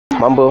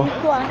Mambo.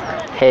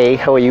 Hey,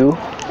 how are you?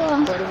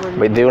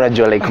 By the way,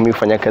 unajua like mimi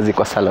hufanya kazi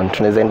kwa salon.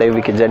 Tunaweza enda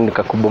hivi kijani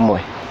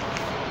nikakubomoe.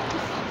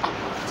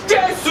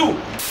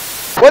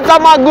 What's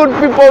up my good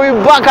people, we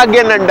back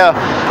again and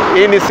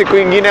hii ni siku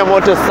ingine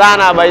moto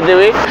sana by the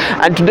way,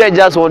 and today I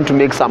just want to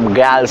make some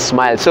girls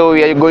smile, so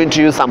we are going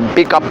to use some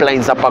pickup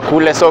lines hapa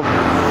kule, so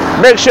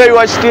make sure you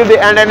watch till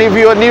the end, and if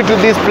you are new to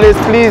this place,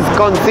 please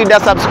consider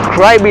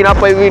subscribing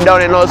hapa hivi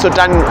down and also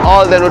turn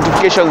all the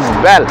notifications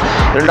bell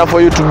in order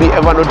for you to be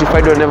ever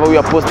notified whenever we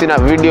are posting a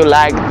video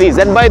like this.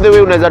 And by the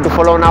way, unaweza to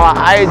follow on our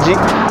IG,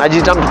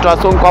 najita Mtoto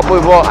wa Sonko hapo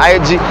hivyo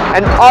IG,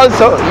 and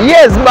also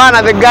yes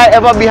bana, the guy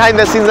ever behind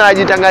the scenes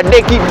anajitanga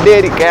Deki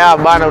Derrick ya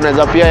bana,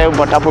 unaweza pia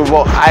mpata hapo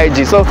hivyo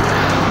IG, so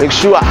make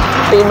sure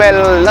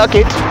email lock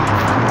it.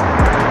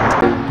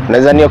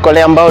 Unaweza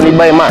niokolea ambao ni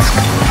buy mask.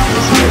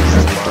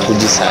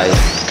 Kujisai.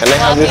 Can I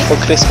have it for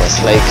Christmas?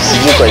 Like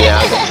sijui kwenye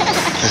hapo.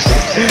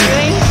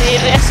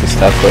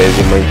 Sister kwa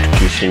hizi mimi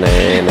tukiishi na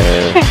yeye na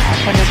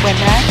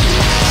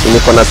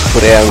niko na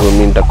sufuria yangu,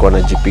 mimi nitakuwa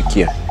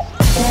najipikia.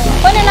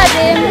 Kwani na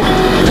dem?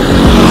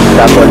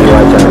 Sasa ni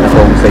wacha na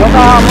kwa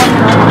msaidia.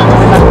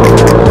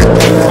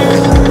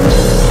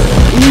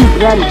 Hii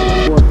brand.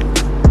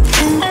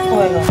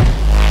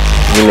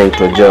 Mimi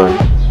naitwa John.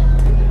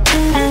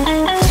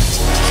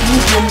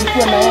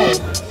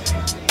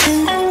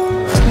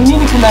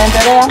 Nini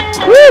kunaendelea?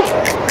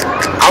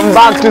 I'm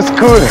back to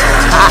school.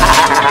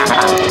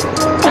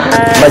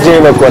 Imagine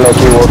nimekuwa na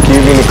walk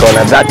hivi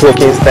nikaona that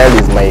walking style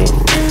is my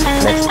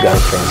next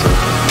girlfriend.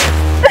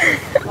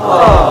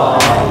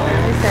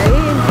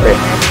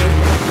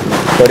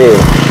 Sorry.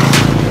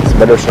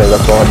 Bado tunaweza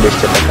kuwa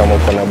best hata kama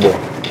uko na bo.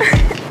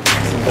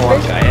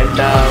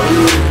 Wakaenda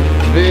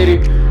very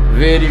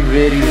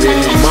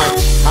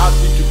much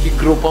happy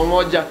tukigrow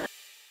pamoja.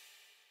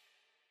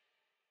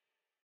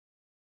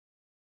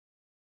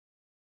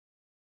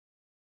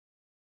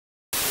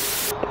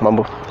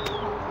 Mambo.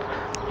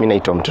 Mimi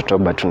naitwa Mtoto,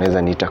 but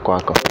tunaweza niita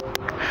kwako.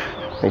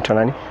 Naitwa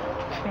nani?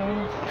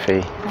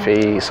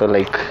 Faye. So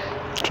like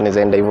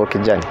tunaweza enda hivyo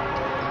kijani.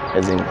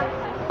 As in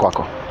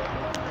kwako.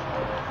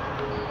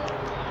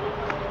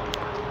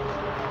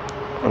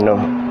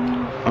 No.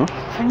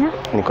 Fanya?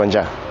 Niko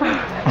njaa.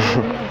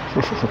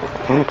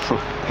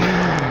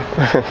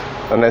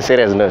 On a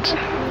serious note.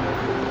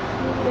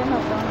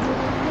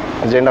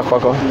 Ajenda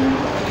kwako?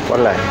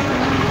 Wallahi.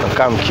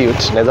 Come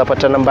cute. Naweza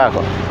pata namba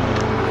yako?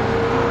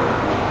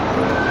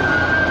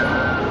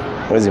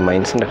 Where's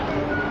mind, sinda?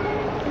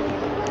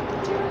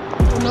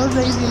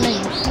 Unauza hizi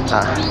names?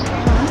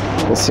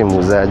 Mimi si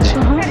muuzaji.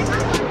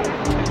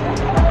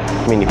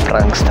 Mimi ni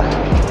prankster.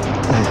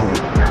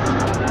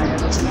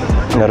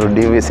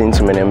 Narudi hivi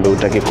since umeniambia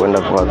utaki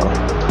kwenda kwako.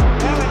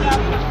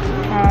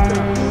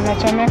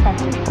 Nachomeka.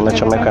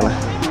 Unachomeka na?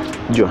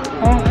 Jua.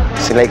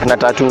 Si like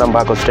nataka namba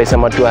yako,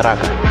 tutaisema tu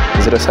haraka.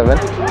 07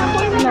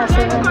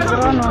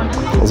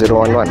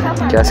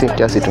 011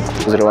 kiasi tu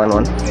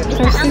 011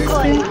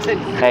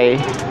 Hey.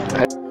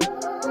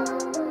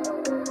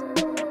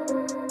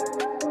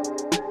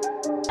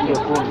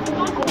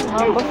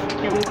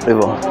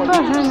 Hivyo.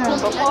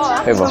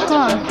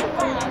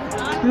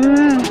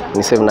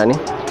 Ni save nani?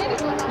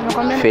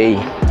 Faye.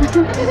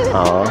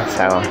 Oh,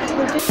 sawa.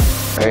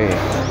 Hey,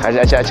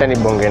 acha ni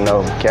bonge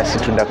nao kiasi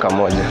tu dakika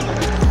moja.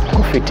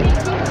 Kufiti.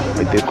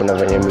 Bibi kuna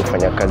venye mimi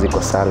hufanya kazi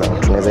kwa sala.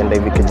 Tunaweza enda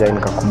hivi kijani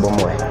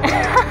nikakubomoe.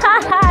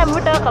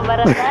 Mtoto kwa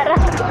barabara.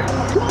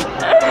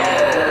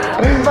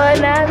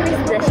 Mbona mimi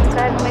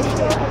sijashika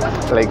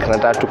nimeshia. Like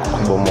nataka tu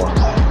kukubomoa.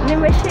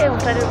 Nimeshia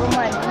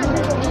utanibomoa.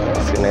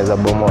 Sinaweza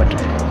bomoa tu.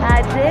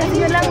 Aje,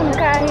 sio langu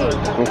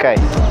Nikai.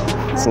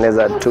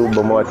 Sinaweza tu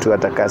bomoa tu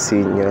hata kasi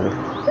nywele.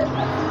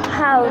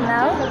 How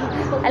now?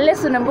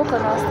 Unless unambuka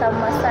na staff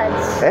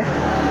massage.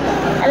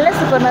 Unless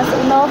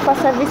una offer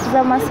service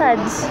za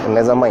massage.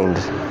 Unaweza mind?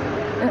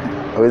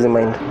 Huwezi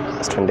mind?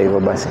 Tuende hivyo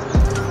basi.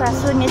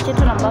 Sasa niache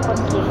tu namba yako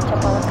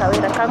nikichapa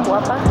kawira kangu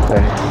hapa.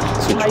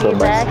 Sichukue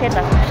basi. Yake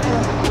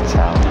takuchukua.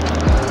 Sawa.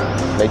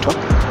 Naitwa?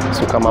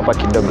 Kama hapa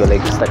kidogo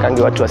like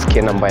sitakangi watu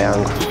wasikie namba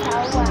yangu.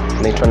 Sawa.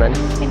 Naitwa nani?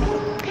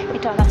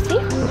 Naitwa Masi.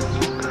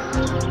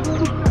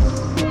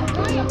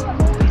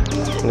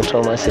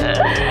 Naitwa Masi.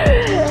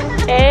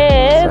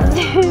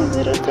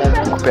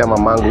 Kupea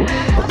mamangu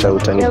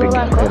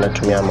utanipigia,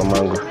 natumia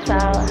mamangu.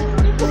 Sawa.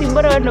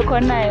 Simbora wewe uko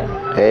nayo?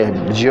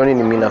 Jioni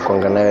ni mimi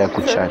nakuanga nayo ya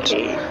kuchat.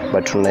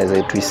 But tunaweza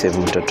itu save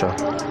Mtoto.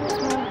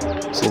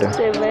 Sio?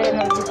 Save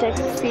na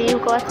text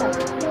uko WhatsApp.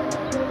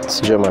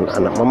 Sijui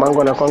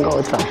mamangu anakuanga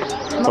WhatsApp.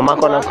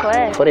 Mamako na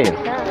for real.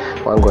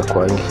 Wangu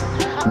akwangi.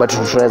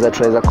 But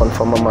tunaweza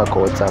confirm mama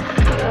kwa WhatsApp.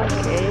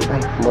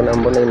 Okay.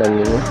 Mbona ina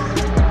nini?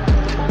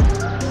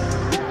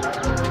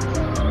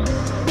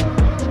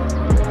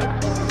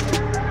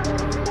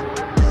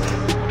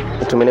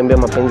 Tumeniambia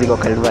mapenzi kwa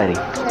Kalvari.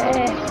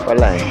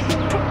 Wallahi.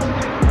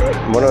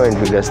 Mbona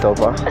unanipiga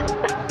stopper?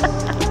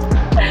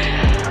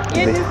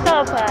 Yeye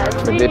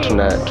stopper. Bebe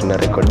tuna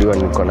rekodiwa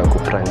niko na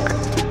kuprank.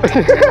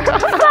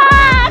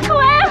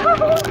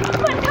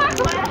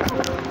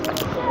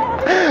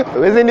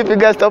 Wewe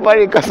nipiga stopper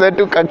nikasa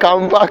tu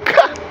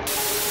kakambaka.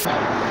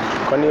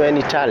 Kwani wewe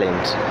ni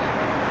talent?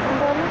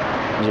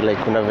 Mbona? You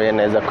like kuna vile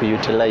naweza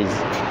kuutilize.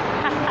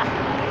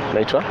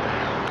 Naitwa?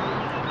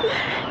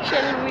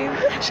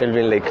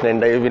 Shelvin like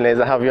nenda hivi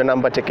naweza have your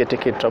number take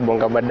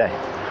tutabonga baadaye.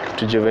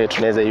 Tujue vile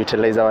tunaweza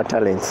utilize our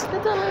talents.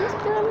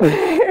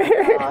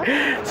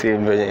 See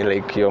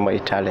like you're my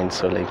talent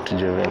so like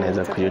tujue vile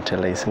naweza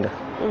kuutilize ndio.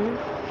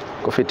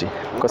 Kofiti,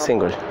 ko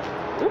single.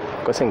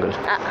 Ko single?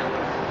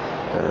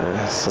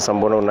 Sasa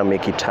mbona una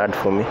make it hard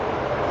for me?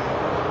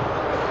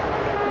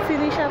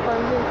 Sinisha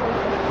kwambia.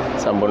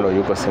 Sasa mbona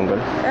yuko single?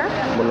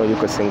 Mbona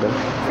yuko single?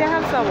 I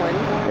have someone.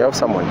 You have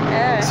someone?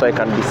 Yeah. So I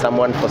can be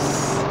someone for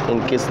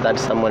in case that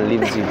someone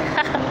leaves you.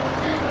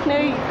 No,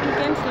 you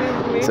can't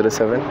leave me.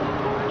 07?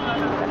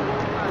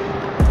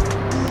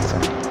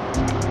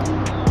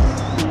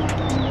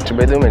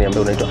 Tubedhi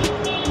umeniambia unaitwa?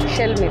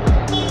 Shellmate.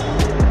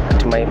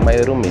 Ati my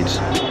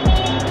roommate.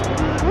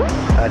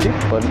 Ati?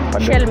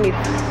 Pardon? Shellmate.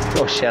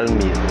 Oh,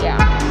 Shellmate.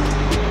 Yeah.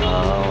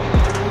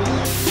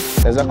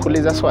 Naweza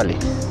kuuliza swali?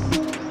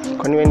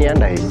 Kwani wewe ni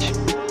underage?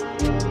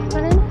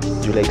 Kwa nini?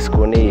 You like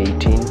skone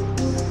 18?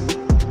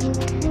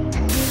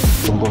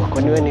 Tumbo,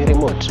 kwani wewe ni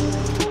remote?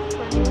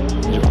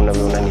 Kuna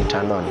vile unani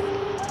turn on.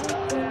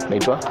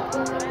 Naitwa?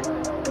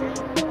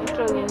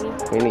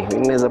 Nini?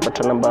 Unaweza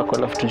pata namba yako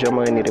alafu tujue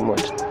kama wewe ni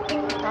remote.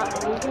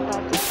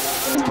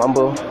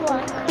 Mambo?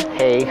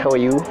 Hey, how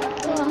are you?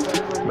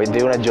 By the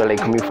way, unajua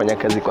like mimi hufanya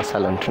kazi kwa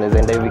salon. Tunaweza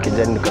enda hivi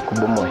kijani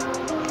nikakubomoe.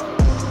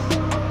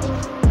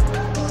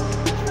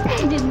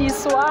 Ni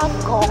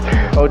swako.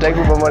 Hautaki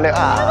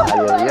kubomolewa?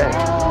 Yeah.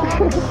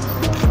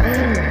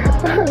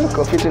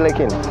 Kofiti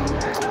lakini.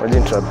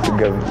 Imagine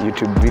tunapiga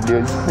YouTube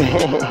videos.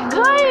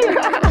 Guys,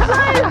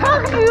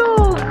 fuck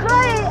you.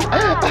 Guys.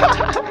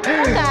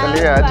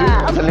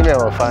 Salimia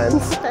my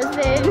fans.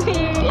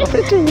 Tasemi.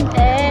 Kofiti.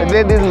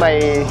 This is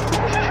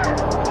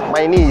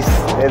my niece,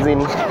 as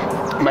in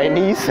my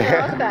niece.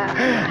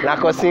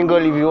 Nako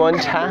single if you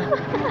want her.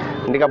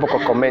 Andika hapo kwa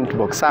comment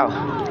box, sawa?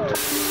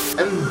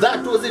 And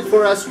that was it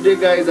for us today,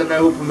 guys, and I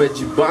hope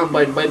umejibamba.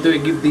 And by the way,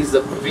 give this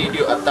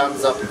video a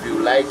thumbs up if you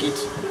like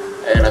it,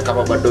 and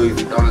kama bado if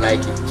you don't like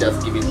it,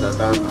 just give it a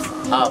thumbs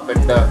up.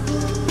 And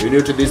if you're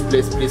new to this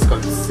place, please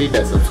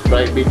consider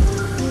subscribing.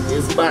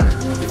 Yes, banner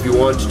if you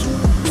want to.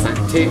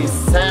 Asanteni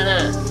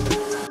sana.